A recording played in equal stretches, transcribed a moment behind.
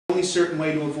only certain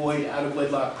way to avoid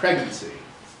out-of-wedlock pregnancy.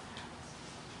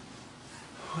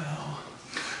 Well,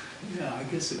 yeah, I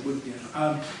guess it would be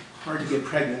hard to get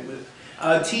pregnant,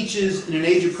 but teaches in an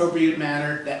age-appropriate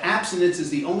manner that abstinence is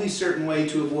the only certain way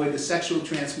to avoid the sexual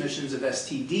transmissions of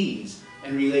STDs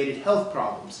and related health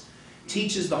problems.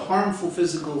 Teaches the harmful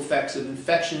physical effects of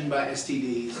infection by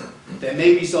STDs that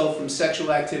may result from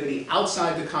sexual activity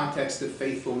outside the context of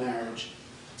faithful marriage.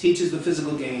 Teaches the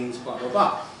physical gains, blah, blah,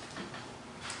 blah.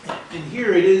 And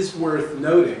here it is worth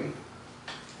noting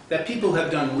that people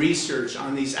have done research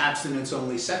on these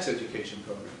abstinence-only sex education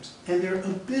programs, and they're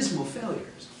abysmal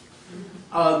failures.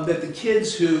 That the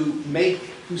kids who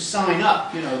sign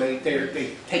up, you know, they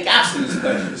take abstinence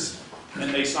pledges,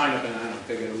 and they sign up, and I don't know,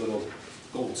 they get a little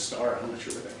gold star. I'm not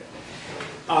sure what they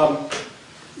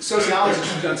get.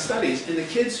 Sociologists have done studies, and the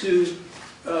kids who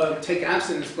take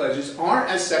abstinence pledges aren't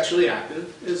as sexually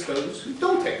active as those who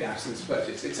don't take abstinence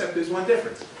pledges, except there's one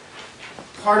difference.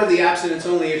 Part of the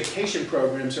abstinence-only education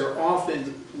programs are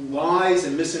often lies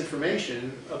and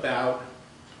misinformation about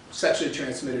sexually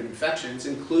transmitted infections,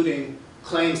 including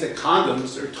claims that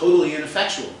condoms are totally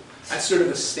ineffectual. That's sort of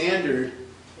a standard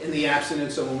in the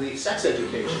abstinence-only sex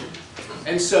education.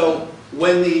 And so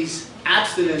when these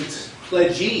abstinence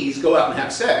pledgees go out and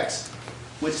have sex,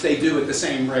 which they do at the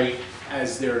same rate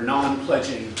as their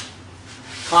non-pledging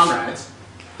comrades,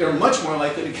 they're much more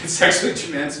likely to get sexually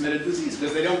transmitted disease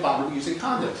because they don't bother using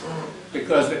condoms.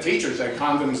 Because the teachers say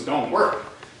condoms don't work.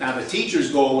 Now the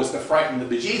teacher's goal was to frighten the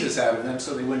bejesus out of them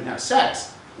so they wouldn't have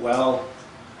sex. Well,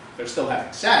 they're still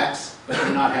having sex, but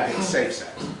they're not having safe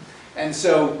sex. And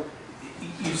so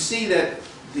you see that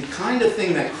the kind of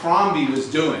thing that Crombie was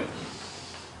doing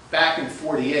back in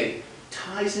 '48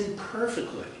 ties in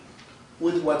perfectly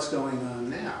with what's going on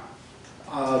now.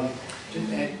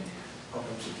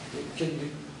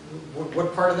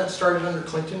 What part of that started under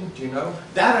Clinton? Do you know?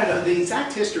 That I don't. The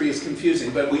exact history is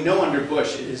confusing, but we know under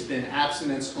Bush it has been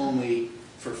abstinence only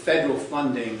for federal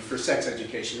funding for sex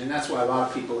education, and that's why a lot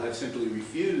of people have simply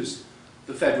refused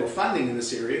the federal funding in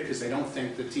this area because they don't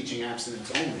think that teaching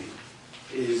abstinence only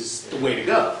is the way to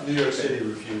go. New York City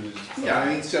refused. Yeah, I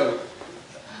mean, so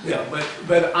yeah, but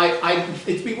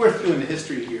it'd be worth doing the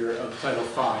history here of Title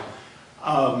V.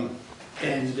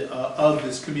 And of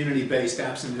this community-based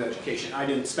abstinence education. I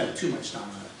didn't spend too much time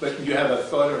on it, but you have a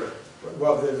thought or?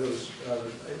 Well, there was,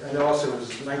 I know also it was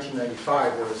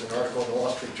 1995, there was an article in the Wall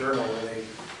Street Journal where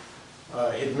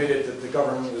they admitted that the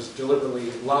government was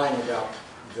deliberately lying about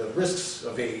the risks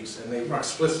of AIDS, and they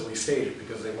explicitly stated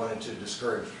because they wanted to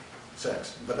discourage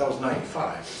sex. But that was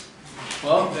 95.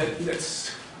 Well,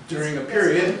 that's during a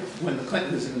period when the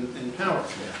Clintons in power.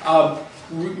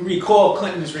 Recall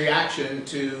Clinton's reaction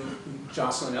to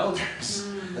Jocelyn Elder's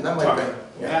and that might have been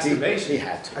masturbation. He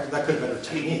had to. That could have been a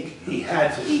technique. He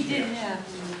had to. He did have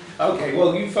to. Okay,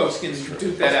 well, you folks can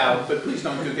duke that out, but please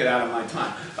don't duke it out on my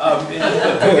time.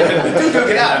 Duke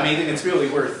it out. I mean, it's really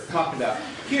worth talking about.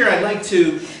 Here, I'd like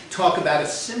to talk about a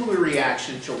similar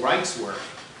reaction to Reich's work.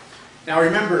 Now,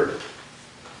 remember,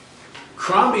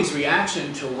 Crombie's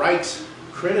reaction to Reich's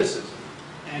criticism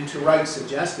and to Reich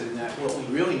suggesting that what we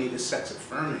really need is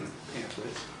sex-affirming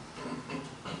pamphlets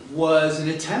was an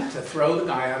attempt to throw the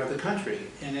guy out of the country.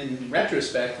 And in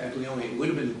retrospect, it would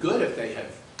have been good if they had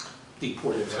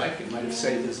deported Reich. It might have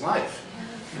saved his life.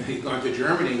 And he'd gone to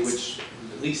Germany, which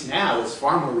at least now is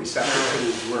far more receptive to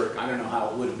his work. I don't know how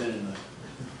it would have been in the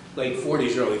late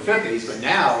 40s, early 50s, but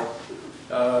now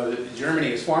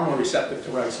Germany is far more receptive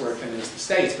to Reich's work than is the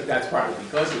States, but that's partly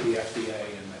because of the FDA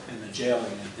and the jailing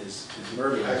and his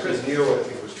murder. Actually, Neil, I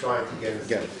think, was trying to get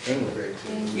him immigrate.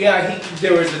 Yeah,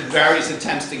 there was various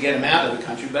attempts to get him out of the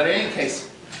country, but in any case,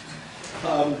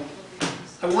 I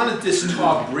wanted to just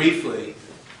talk briefly.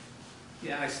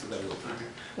 Yeah, I still got a little time here.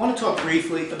 I want to talk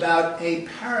briefly about a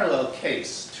parallel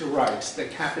case to Reich's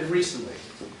that happened recently,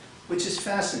 which is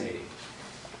fascinating.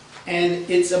 And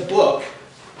it's a book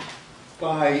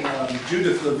by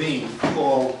Judith Levine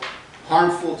called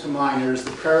Harmful to Minors,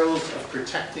 The Perils of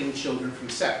Protecting Children from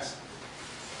Sex.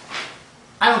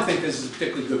 I don't think this is a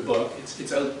particularly good book.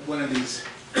 It's one of these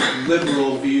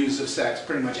liberal views of sex,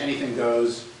 pretty much anything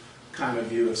goes kind of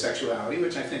view of sexuality,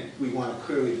 which I think we want to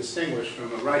clearly distinguish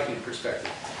from a Reichian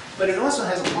perspective. But it also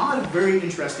has a lot of very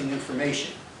interesting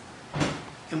information.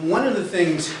 And one of the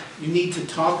things you need to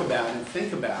talk about and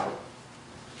think about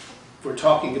if we're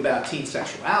talking about teen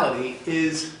sexuality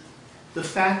is the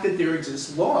fact that there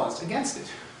exist laws against it.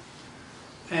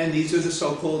 And these are the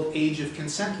so-called age of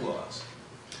consent laws.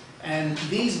 And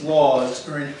these laws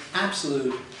are an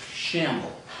absolute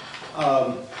shamble.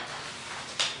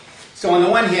 So on the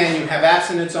one hand, you have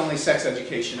abstinence-only sex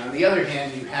education. On the other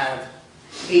hand, you have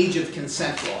age of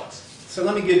consent laws. So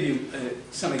let me give you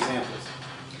some examples.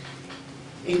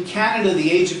 In Canada,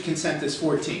 the age of consent is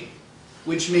 14,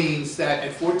 which means that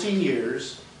at 14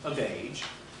 years of age,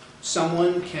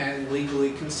 someone can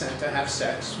legally consent to have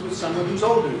sex with someone who's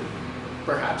older than them,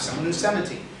 perhaps someone who's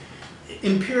 17.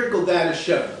 Empirical data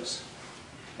shows,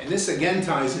 and this again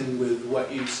ties in with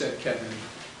what you said, Kevin,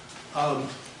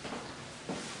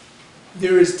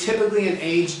 there is typically an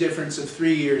age difference of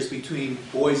 3 years between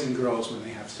boys and girls when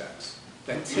they have sex.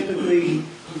 That typically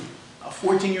a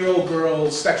 14-year-old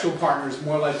girl's sexual partner is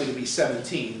more likely to be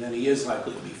 17 than he is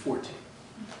likely to be 14.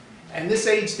 And this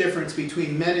age difference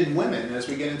between men and women as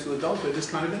we get into adulthood is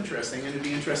kind of interesting, and it'd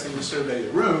be interesting to survey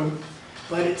the room,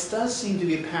 but it does seem to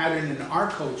be a pattern in our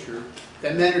culture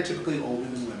that men are typically older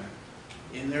than women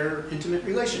in their intimate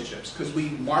relationships, because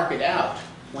we mark it out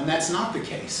when that's not the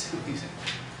case.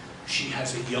 She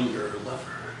has a younger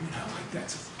lover, you know, like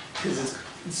that's, because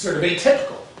it's sort of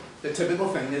atypical. The typical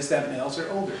thing is that males are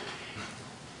older.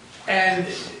 And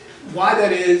why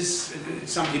that is,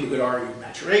 some people could argue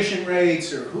maturation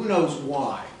rates or who knows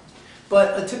why.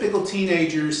 But a typical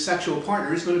teenager's sexual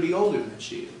partner is going to be older than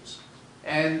she is.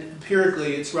 And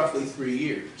empirically, it's roughly 3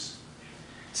 years.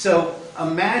 So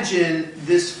imagine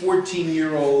this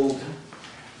 14-year-old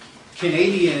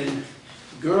Canadian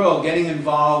girl getting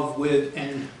involved with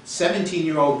a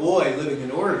 17-year-old boy living in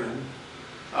Oregon.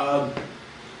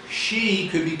 She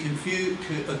could be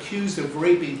accused of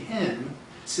raping him,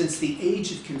 since the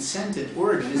age of consent in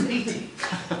Oregon is 18.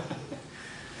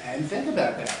 And think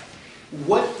about that.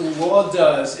 What the law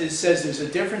does is says there's a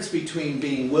difference between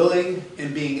being willing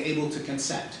and being able to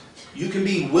consent. You can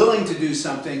be willing to do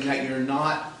something that you're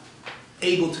not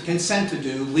able to consent to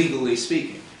do, legally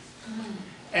speaking.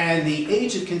 And the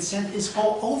age of consent is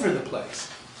all over the place.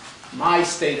 My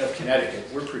state of Connecticut,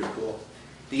 we're pretty cool.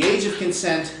 The age of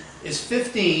consent is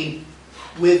 15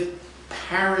 with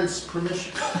parents'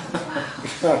 permission.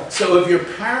 So if your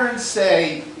parents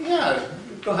say, yeah,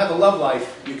 go have a love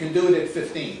life, you can do it at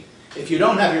 15. If you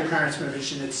don't have your parents'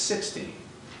 permission, it's 16.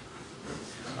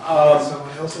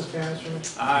 Someone else's parents'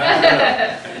 permission?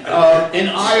 In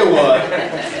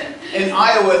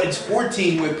Iowa, it's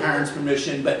 14 with parents'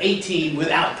 permission, but 18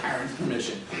 without parents'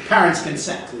 permission. Parents'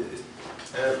 consent.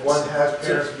 And if one has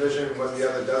parents' permission, when the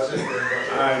other doesn't,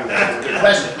 then Good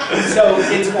question. So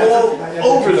it's all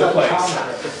over the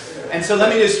place. And so let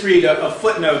me just read a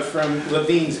footnote from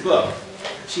Levine's book.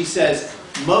 She says,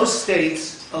 most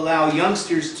states allow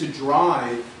youngsters to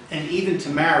drive and even to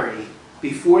marry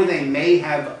before they may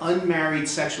have unmarried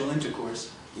sexual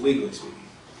intercourse, legally speaking.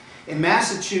 In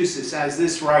Massachusetts, as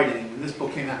this writing, and this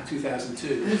book came out in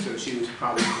 2002, so she was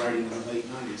probably writing in the late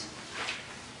 90s,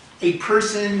 a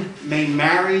person may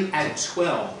marry at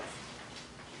 12,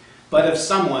 but if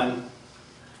someone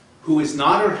who is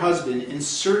not her husband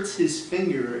inserts his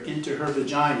finger into her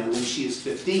vagina when she is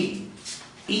 15,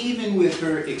 even with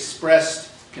her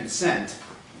expressed consent,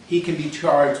 he can be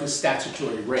charged with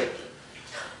statutory rape.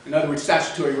 In other words,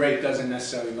 statutory rape doesn't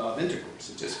necessarily involve intercourse.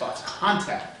 It just involves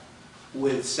contact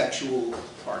with sexual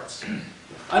parts.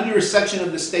 Under a section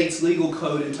of the state's legal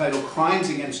code entitled Crimes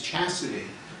Against Chastity,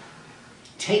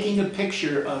 taking a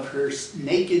picture of her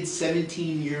naked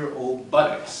 17-year-old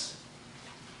buttocks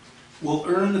will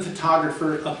earn the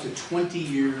photographer up to 20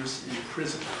 years in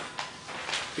prison,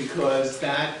 because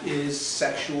that is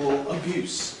sexual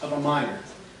abuse of a minor,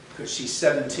 because she's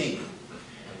 17.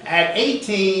 At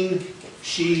 18,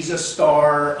 she's a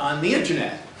star on the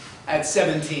internet. At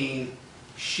 17,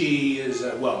 she is,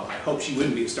 well, I hope she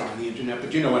wouldn't be a star on the internet,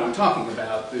 but you know what I'm talking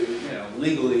about.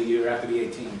 Legally, you have to be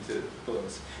 18 to blow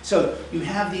this. So you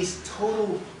have these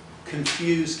total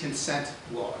confused consent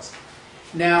laws.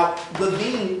 Now,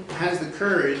 Levine has the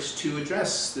courage to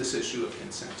address this issue of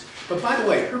consent. But by the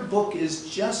way, her book is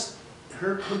just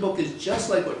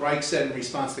like what Reich said in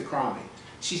response to Cromie.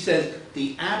 She said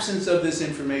the absence of this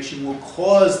information will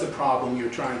cause the problem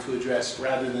you're trying to address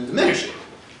rather than diminish it.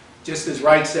 Just as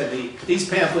Reich said, these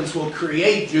pamphlets will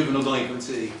create juvenile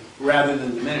delinquency rather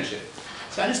than diminish it.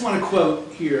 So I just want to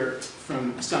quote here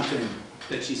from something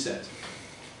that she says.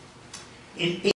 In